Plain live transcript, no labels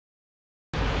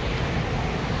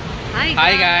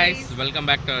Hi guys, welcome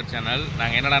back to our channel.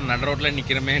 நாங்க என்னடா நடு ரோட்ல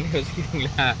நிக்கிறோமேன்னு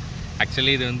யோசிக்கிறீங்களா?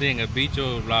 Actually இது வந்து எங்க பீச்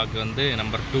vlog வந்து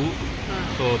நம்பர் 2.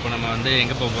 சோ இப்போ நம்ம வந்து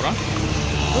எங்க போறோம்?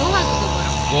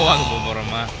 கோவாக்கு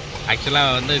போறோமா? Actually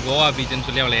வந்து கோவா பீச்னு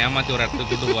சொல்லி அவளை ஏமாத்தி ஒரு இடத்துக்கு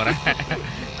கூட்டி போறேன்.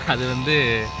 அது வந்து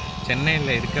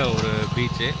சென்னையில இருக்க ஒரு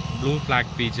பீச், ப்ளூ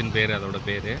ஃபிளாக் பீச்னு பேரு அதோட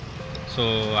பேரு. ஸோ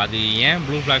அது ஏன்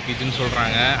ப்ளூ ஃபிளாக் பீச்னு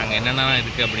சொல்கிறாங்க, அங்கே என்னென்ன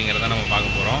இருக்குது அப்படிங்கிறத நம்ம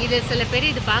பார்க்க போகிறோம். இது சில பேர்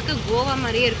இது பார்க்க கோவா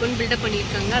மாதிரியே இருக்குன்னு பில்டப்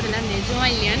பண்ணியிருக்காங்க. அதெல்லாம் நிஜமா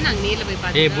இல்லையான்னு நாங்கள் நேரில் போய்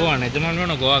பார்த்தோம். போவா நிஜமாலுமே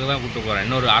நான் கோவாக்கு தான் கூப்பிட்டு போகிறேன்.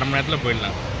 இன்னொரு அரை மணி நேரத்தில்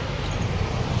போயிடலாம்.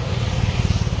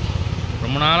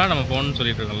 ரொம்ப நாளாக நம்ம போகணும்னு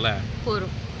சொல்லிட்டு இருக்கோம்ல.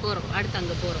 போகிறோம் அடுத்து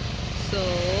அங்கே போகிறோம். ஸோ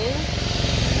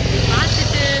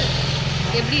பார்த்துட்டு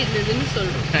எப்படி இருந்ததுன்னு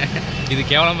சொல்கிறோம். இது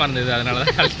கேவலமாக இருந்தது, அதனால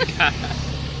தான்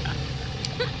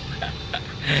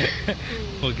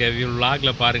ஓகே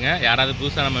vlogல பாருங்க. யாராவது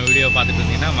புதுசா நம்ம வீடியோ பார்த்துட்டு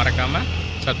இருந்தீங்கன்னா மறக்காம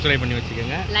சப்ஸ்கிரைப் பண்ணி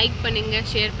வச்சுக்கோங்க, லைக் பண்ணுங்க,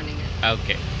 ஷேர் பண்ணுங்க.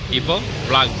 ஓகே இப்போ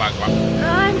vlog பார்க்கலாம்.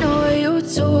 I know you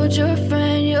told your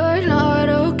friend you're not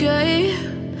okay,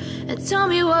 and tell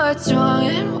me what's wrong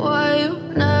and why you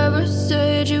never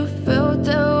said you felt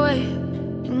that way.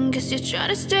 Guess you're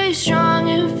trying to stay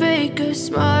strong and fake a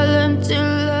smile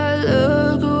until I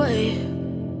look away,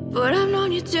 but I've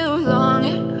known you too long,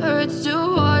 it hurts to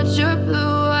watch your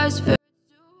blue eyes fade.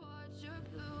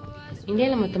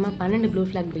 இந்தியாவில் மொத்தமாக 12 blue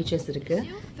flag beaches இருக்குது.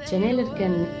 சென்னையில் இருக்க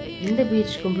இந்த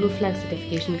பீச்சுக்கும் blue flag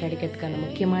certification கிடைக்கிறதுக்கான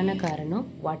முக்கியமான காரணம்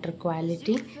water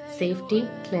quality, safety,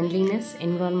 cleanliness,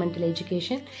 environmental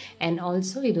education and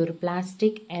also இது ஒரு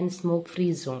plastic and smoke free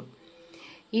zone.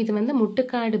 இது வந்து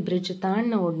முட்டுக்காடு பிரிட்ஜ்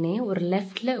தாண்டின உடனே ஒரு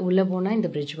லெஃப்டில் உள்ளே போனால்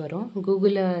இந்த பிரிட்ஜ் வரும்.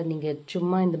 கூகுளில் நீங்கள்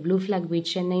சும்மா இந்த ப்ளூ ஃப்ளாக்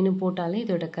பீச் சென்னைன்னு போட்டாலே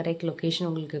இதோட கரெக்ட் லொக்கேஷன்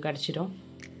உங்களுக்கு கிடச்சிடும்.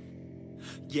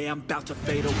 Yeah, I'm about to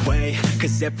fade away,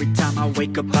 cause every time I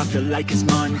wake up I feel like it's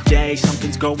Monday.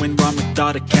 Something's going wrong with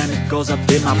all the chemicals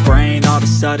up in my brain. All of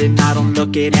a sudden I don't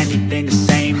look at anything the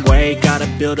same way. Got a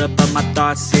build up of my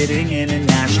thoughts sitting in an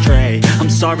ashtray.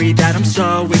 I'm sorry that I'm so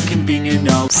inconvenient.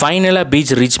 No. ஃபைனலாக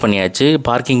beach reach பண்ணியாச்சு.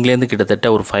 பார்க்கிங்லேருந்து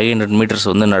கிட்டத்தட்ட ஒரு 500 metres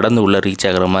வந்து நடந்து உள்ளே reach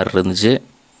ஆகிற மாதிரி இருந்துச்சு.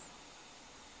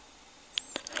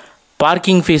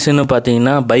 பார்க்கிங் ஃபீஸுன்னு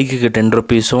பார்த்தீங்கன்னா பைக்குக்கு 10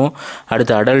 ருபீஸும்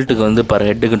அடுத்து அடல்ட்டுக்கு வந்து பர்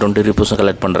ஹெட்டுக்கு 20 ருபீஸும்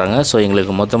கலெக்ட் பண்ணுறாங்க. ஸோ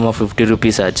எங்களுக்கு மொத்தமாக 50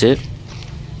 ருபீஸ் ஆச்சு.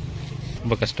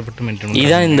 ரொம்ப கஷ்டப்பட்டு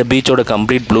இதான் இந்த பீச்சோட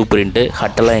கம்ப்ளீட் ப்ளூ பிரிண்ட்டு.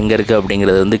 ஹட்டெல்லாம் எங்கே இருக்குது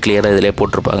அப்படிங்கிறது வந்து கிளியராக இதிலே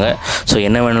போட்டிருப்பாங்க. ஸோ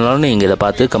என்ன வேணும்னாலும் நீங்கள் இதை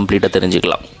பார்த்து கம்ப்ளீட்டாக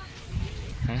தெரிஞ்சுக்கலாம்.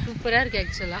 சூப்பராக இருக்குது.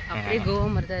 ஆக்சுவலாக அப்படியே கோவா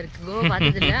மாதிரி தான் இருக்குது. கோவா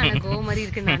பார்த்ததில்லை, ஆனால் கோவா மாதிரி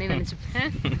இருக்குன்னு நானே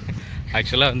நினச்சிப்பேன்.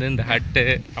 ஆக்சுவலாக வந்து இந்த ஹட்டு,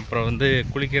 அப்புறம் வந்து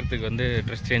குளிக்கிறதுக்கு வந்து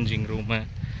ட்ரெஸ் சேஞ்சிங் ரூமு,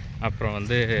 அப்புறம்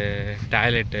வந்து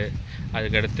டாய்லெட்டு,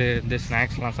 அதுக்கடுத்து இந்த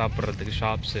ஸ்நாக்ஸ்லாம் சாப்பிட்றதுக்கு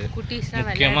ஷாப்ஸு,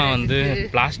 முக்கியமாக வந்து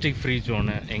பிளாஸ்டிக் ஃப்ரீ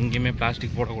ஜோனு, எங்கேயுமே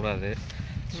பிளாஸ்டிக் போடக்கூடாது.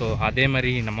 ஸோ அதே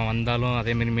மாதிரி நம்ம வந்தாலும்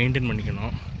அதேமாதிரி மெயின்டைன்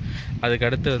பண்ணிக்கணும்.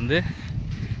 அதுக்கடுத்து வந்து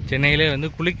சென்னையிலே வந்து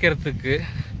குளிக்கிறதுக்கு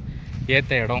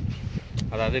ஏற்ற இடம்,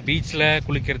 அதாவது பீச்சில்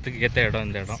குளிக்கிறதுக்கு ஏற்ற இடம்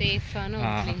இந்த இடம்.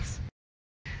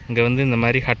 இங்கே வந்து இந்த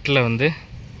மாதிரி ஹட்டில் வந்து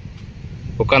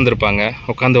உட்காந்துருப்பாங்க,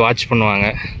 உட்காந்து வாட்ச் பண்ணுவாங்க.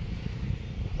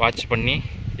 வாட்ச் பண்ணி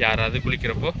யாராவது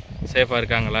குளிக்கிறப்போ சேஃபாக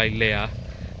இருக்காங்களா இல்லையா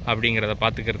அப்படிங்கிறத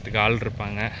பார்த்துக்கிறதுக்கு ஆள்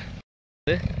இருப்பாங்க.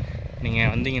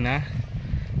 நீங்கள் வந்தீங்கன்னா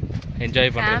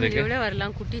என்ஜாய் பண்ணுறதுக்கு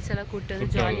வரலாம். குட்டீஸ் எல்லாம் கூட்டு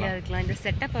வந்து ஜாலியாக இருக்கலாம். இந்த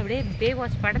செட்டப் அப்படியே பே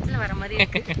வாட்ச் படத்தில் வர மாதிரி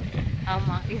இருக்கு.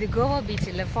 ஆமாம், இது கோவா பீச்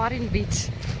இல்லை, ஃபாரின் பீச்.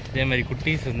 இதே மாதிரி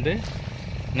குட்டீஸ் வந்து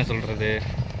என்ன சொல்கிறது,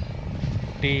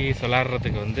 குட்டீஸ்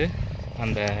விளாட்றதுக்கு வந்து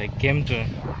அந்த கேம்ஸ்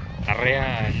நிறையா,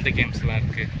 இந்த கேம்ஸ்லாம்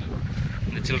இருக்குது.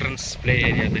 இந்த சில்ட்ரன்ஸ் ப்ளே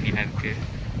ஏரியா தனியாக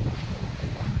இருக்குது.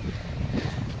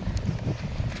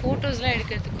 ஃபோட்டோஸ்லாம்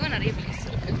எடுக்கிறதுக்கும் நிறைய பிளேஸ்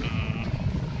இருக்குது.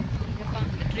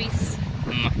 ட்ரீஸ்.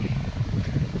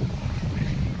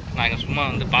 நாங்கள் சும்மா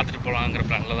வந்து பார்த்துட்டு போகலாங்கிற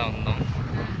பிளானில் தான் வந்தோம்.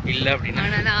 இல்லை அப்படின்னா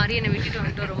ஆனால் ஆரியனை விட்டுட்டு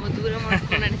வந்துட்டோம். ரொம்ப தூரமாக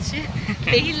இருக்கும்னு நினச்சி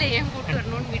வெயிலில் ஏன் போட்டு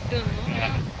வரணும்னு விட்டு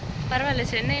வந்தோம். பரவாயில்ல,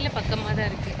 சென்னையில் பக்கமாக தான்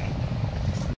இருக்குது.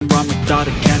 Wrong with all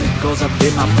the chemicals up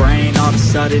in my brain. All of a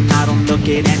sudden I don't look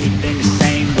at anything the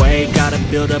same way. Got a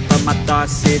build up of my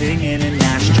thoughts sitting in an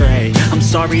ashtray. I'm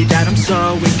sorry that I'm so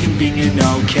inconvenient,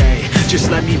 okay. Just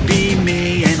let me be me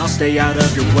and I'll stay out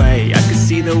of your way. I can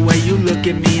see the way you look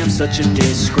at me, I'm such a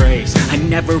disgrace. I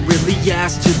never really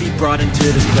asked to be brought into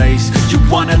this place. You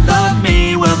wanna love me?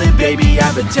 Well then baby I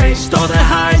have a taste. All the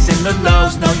highs and the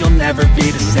lows, no you'll never be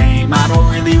the same. I don't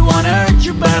really wanna hurt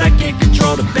you but I can't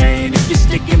control the pain. If you're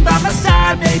sticking by my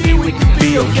side, maybe we could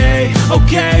be okay.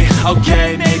 Okay,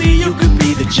 maybe you could be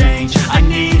the change I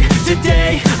need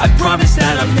today. I promise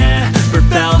that I've never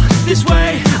felt this way.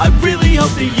 I really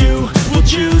hope that you will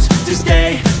choose to stay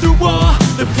through all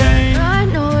the pain. I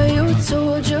know you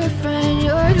told your friend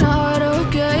you're not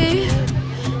okay,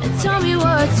 and tell me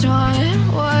what's wrong and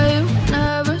why you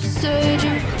never said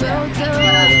you felt that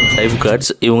way. Life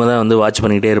cards. இவங்க தான் வந்து watch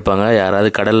பண்ணிக்கிட்டே இருப்பாங்க. யாராவது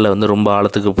கடலில் வந்து ரொம்ப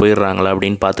ஆழத்துக்கு போயிடுறாங்களா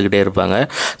அப்படின்னு பார்த்துக்கிட்டே இருப்பாங்க.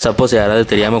 சப்போஸ் யாராவது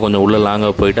தெரியாமல் கொஞ்சம் உள்ள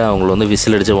லாங்காக போயிட்டு அவங்கள வந்து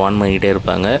விசில் அடித்து வார்ன் பண்ணிக்கிட்டே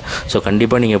இருப்பாங்க. ஸோ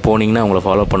கண்டிப்பாக நீங்கள் போனீங்கன்னா அவங்கள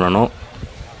ஃபாலோ பண்ணணும்.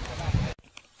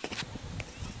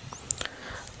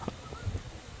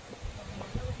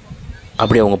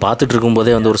 அப்படி அவங்க பார்த்துட்டு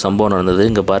இருக்கும்போதே வந்து ஒரு சம்பவம் நடந்தது.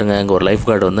 இங்கே பாருங்கள், இங்கே ஒரு லைஃப்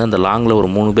கார்டு வந்து அந்த லாங்கில் ஒரு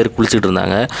 3 பேர் குளிச்சுட்டு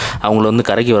இருந்தாங்க. அவங்கள வந்து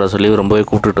கரைக்கு வர சொல்லி ரொம்பவே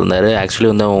கூப்பிட்டுட்டு இருந்தார். ஆக்சுவலி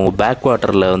வந்து அவங்க பேக்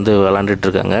வாட்டரில் வந்து விளாண்டுட்டு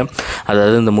இருக்காங்க.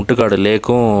 அதாவது இந்த முட்டுக்காடு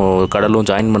லேக்கும் கடலும்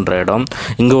ஜாயின் பண்ணுற இடம்.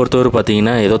 இங்கே ஒருத்தவர்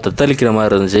பார்த்தீங்கன்னா ஏதோ தத்தளிக்கிற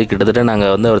மாதிரி இருந்துச்சு. கிட்டத்தட்ட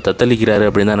நாங்கள் வந்து அவர் தத்தளிக்கிறாரு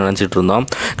அப்படின்னு தான் நினச்சிட்டு இருந்தோம்.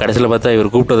 கடைசியில் பார்த்தா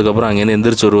இவர் கூப்பிட்டதுக்கப்புறம் அங்கேருந்து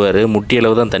எந்திரிச்சு வருவார்.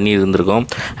 முட்டியளவு தான் தண்ணி இருந்திருக்கும்.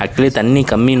 ஆக்சுவலி தண்ணி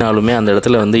கம்மினாலுமே அந்த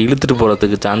இடத்துல வந்து இழுத்துட்டு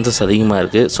போகிறதுக்கு சான்சஸ் அதிகமாக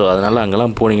இருக்குது. ஸோ அதனால்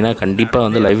அங்கெல்லாம் போனீங்கன்னா கண்டிப்பாக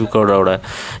வந்து லைஃப் கார்டோட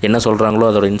என்ன சொல்கிறாங்களோ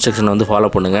அதோட இன்ஸ்ட்ரக்ஷன் வந்து ஃபாலோ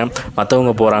பண்ணுங்கள்.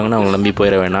 மற்றவங்க போகிறாங்கன்னு அவங்க நம்பி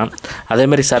போயிட வேணாம்.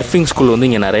 அதேமாதிரி சர்ஃபிங் ஸ்கூல் வந்து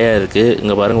இங்கே நிறையா இருக்குது.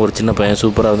 இங்கே பாருங்கள், ஒரு சின்ன பையன்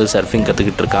சூப்பராக வந்து சர்ஃபிங்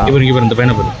கற்றுக்கிட்டு இருக்கான். இவர் இந்த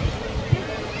பையனை பாரு.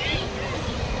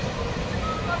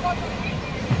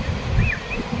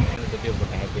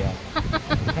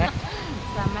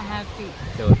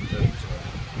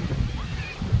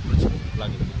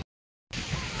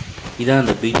 இதான்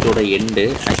அந்த பீச்சோட எண்டு.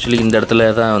 ஆக்சுவலி இந்த இடத்துல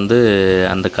தான் வந்து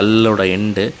அந்த கல்லோட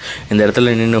எண்டு. இந்த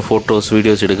இடத்துல நின்று ஃபோட்டோஸ்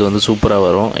வீடியோஸ் எடுக்க வந்து சூப்பராக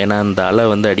வரும். ஏன்னா அந்த அலை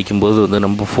வந்து அடிக்கும்போது வந்து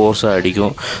ரொம்ப ஃபோர்ஸாக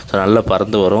அடிக்கும். ஸோ நல்லா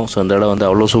பறந்து வரும். ஸோ இந்த இடம் வந்து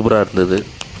அவ்வளோ சூப்பராக இருந்தது.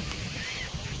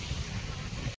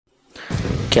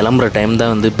 கிளம்புற டைம்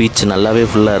தான் வந்து பீச் நல்லாவே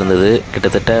ஃபுல்லாக இருந்தது.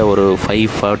 கிட்டத்தட்ட ஒரு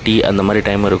 5:40 அந்த மாதிரி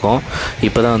டைம் இருக்கும்.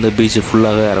 இப்போ தான் வந்து பீச்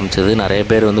ஃபுல்லாகவே ஆரம்பிச்சது. நிறைய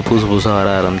பேர் வந்து புதுசாக வர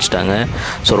ஆரம்பிச்சிட்டாங்க.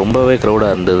 ஸோ ரொம்பவே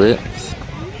க்ரௌடாக இருந்தது.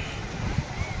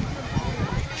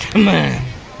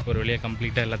 ஒரு வழியாக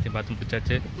கம்ப்ளீட்டாக எல்லாத்தையும்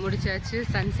பார்த்து முடிச்சாச்சு.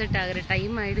 சன்செட் ஆகிற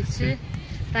டைம் ஆயிடுச்சு.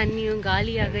 தண்ணியும்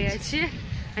காலி ஆகையாச்சு.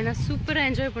 ஆனால் சூப்பராக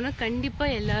என்ஜாய் பண்ணோம்.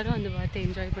 கண்டிப்பாக எல்லாரும் அந்த பார்த்து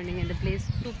என்ஜாய் பண்ணுங்க. இந்த பிளேஸ்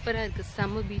சூப்பராக இருக்குது.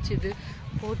 செம்ம பீச் இது.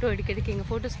 ஃபோட்டோ எடுக்கிறதுக்கு எங்கள்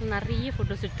ஃபோட்டோஸில் நிறைய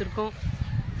ஃபோட்டோஸ் எடுத்திருக்கோம்.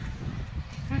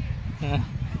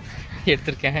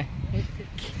 எடுத்திருக்கேன்.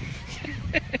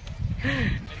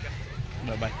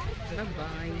 பாய் பாய்.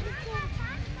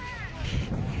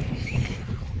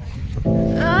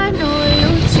 I know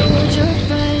you told your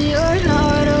friend you're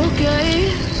not okay.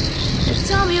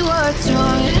 Tell me what's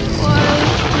wrong and why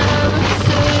you never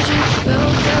said you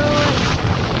felt that way.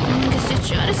 Guess you're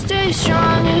trying to stay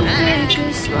strong and fake a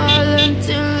smile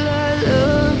until I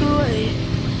look away.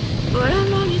 But I've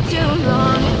known you too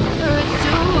long. It hurts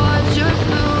to watch your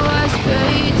blue eyes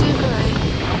fade to gray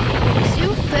as you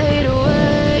fade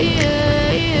away.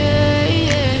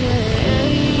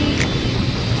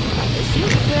 As you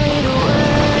fade away.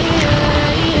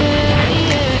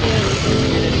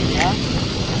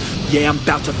 Yeah, I'm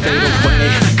about to fade away.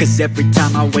 Cause every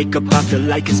time I wake up I feel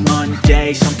like it's Monday.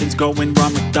 Something's going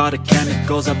wrong with all the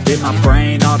chemicals up in my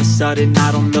brain. All of a sudden I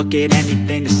don't look at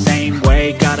anything the same way.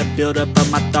 Gotta build up of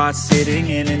my thoughts sitting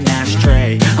in an ashtray.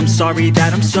 I'm sorry that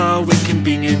I'm so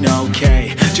inconvenient, okay.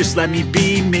 Just let me be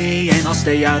me and I'll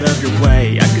stay out of your way.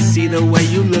 I can see the way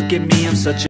you look at me, I'm such a